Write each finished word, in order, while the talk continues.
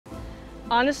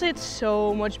Honestly, it's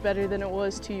so much better than it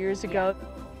was 2 years ago.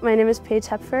 My name is Paige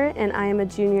Hepfer, and I am a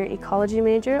junior ecology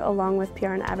major along with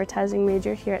PR and advertising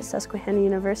major here at Susquehanna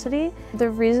University. The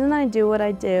reason I do what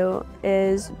I do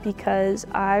is because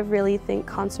I really think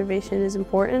conservation is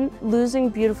important. Losing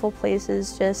beautiful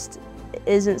places just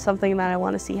isn't something that I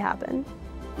want to see happen.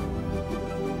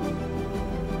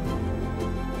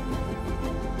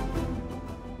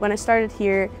 When I started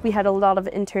here, we had a lot of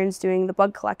interns doing the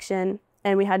bug collection,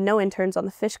 and we had no interns on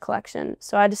the fish collection.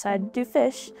 So I decided to do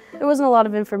fish. There wasn't a lot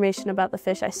of information about the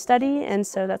fish I study, and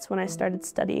so that's when I started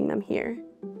studying them here.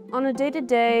 On a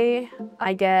day-to-day,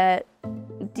 I get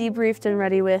debriefed and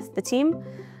ready with the team,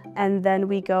 and then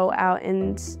we go out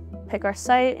and pick our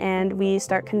site and we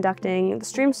start conducting the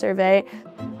stream survey.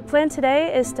 The plan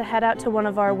today is to head out to one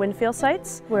of our windfield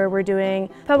sites where we're doing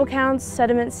pebble counts,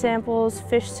 sediment samples,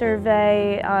 fish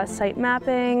survey, site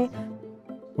mapping.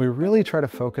 We really try to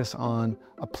focus on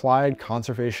applied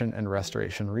conservation and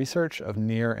restoration research of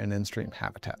near and in-stream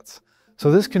habitats.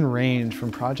 So this can range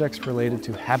from projects related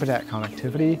to habitat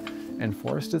connectivity and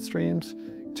forested streams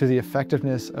to the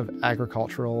effectiveness of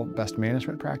agricultural best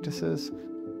management practices.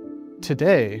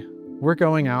 Today, we're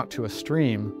going out to a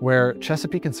stream where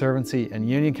Chesapeake Conservancy and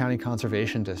Union County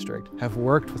Conservation District have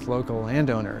worked with local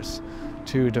landowners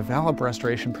to develop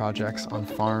restoration projects on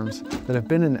farms that have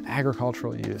been in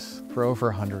agricultural use for over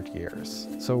 100 years.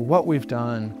 So what we've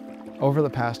done over the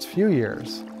past few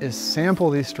years is sample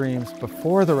these streams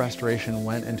before the restoration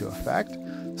went into effect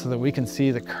so that we can see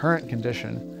the current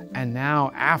condition, and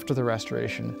now after the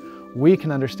restoration we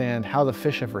can understand how the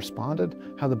fish have responded,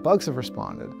 how the bugs have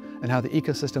responded, and how the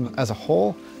ecosystem as a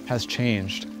whole has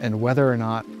changed, and whether or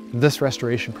not this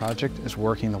restoration project is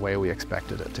working the way we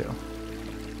expected it to.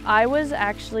 I was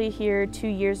actually here 2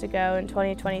 years ago in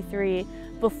 2023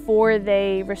 before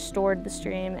they restored the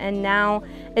stream, and now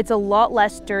it's a lot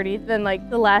less dirty than like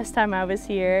the last time I was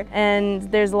here, and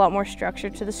there's a lot more structure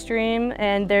to the stream,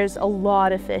 and there's a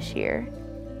lot of fish here.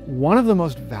 One of the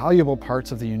most valuable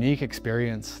parts of the unique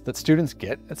experience that students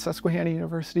get at Susquehanna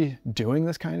University doing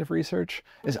this kind of research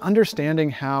is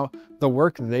understanding how the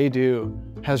work they do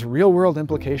has real-world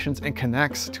implications and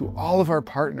connects to all of our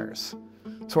partners.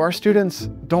 So our students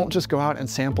don't just go out and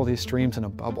sample these streams in a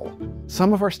bubble.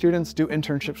 Some of our students do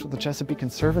internships with the Chesapeake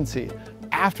Conservancy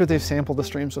after they've sampled the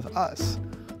streams with us.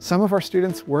 Some of our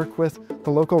students work with the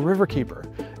local riverkeeper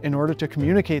in order to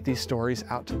communicate these stories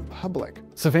out to the public.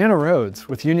 Savannah Rhodes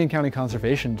with Union County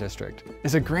Conservation District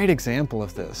is a great example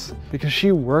of this because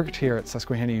she worked here at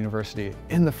Susquehanna University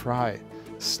in the Fry,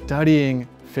 studying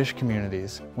fish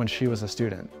communities when she was a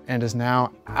student, and is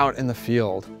now out in the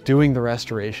field doing the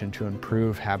restoration to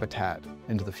improve habitat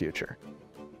into the future.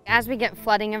 As we get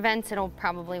flooding events, it'll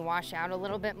probably wash out a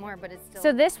little bit more, but it's still...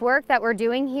 So this work that we're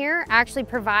doing here actually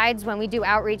provides, when we do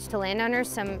outreach to landowners,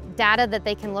 some data that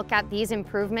they can look at these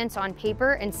improvements on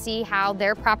paper and see how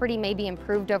their property may be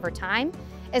improved over time,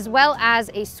 as well as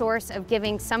a source of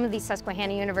giving some of these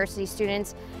Susquehanna University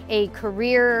students a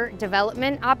career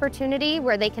development opportunity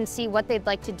where they can see what they'd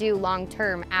like to do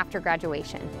long-term after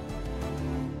graduation.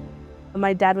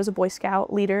 My dad was a Boy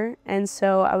Scout leader, and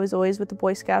so I was always with the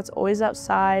Boy Scouts, always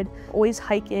outside, always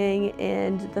hiking,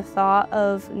 and the thought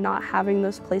of not having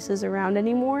those places around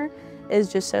anymore is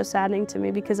just so saddening to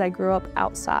me because I grew up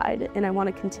outside and I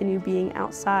want to continue being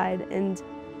outside, and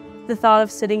the thought of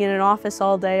sitting in an office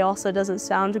all day also doesn't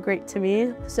sound great to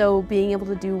me. So being able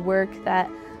to do work that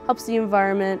helps the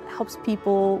environment, helps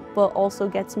people, but also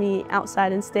gets me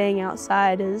outside and staying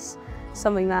outside is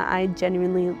something that I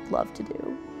genuinely love to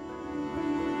do.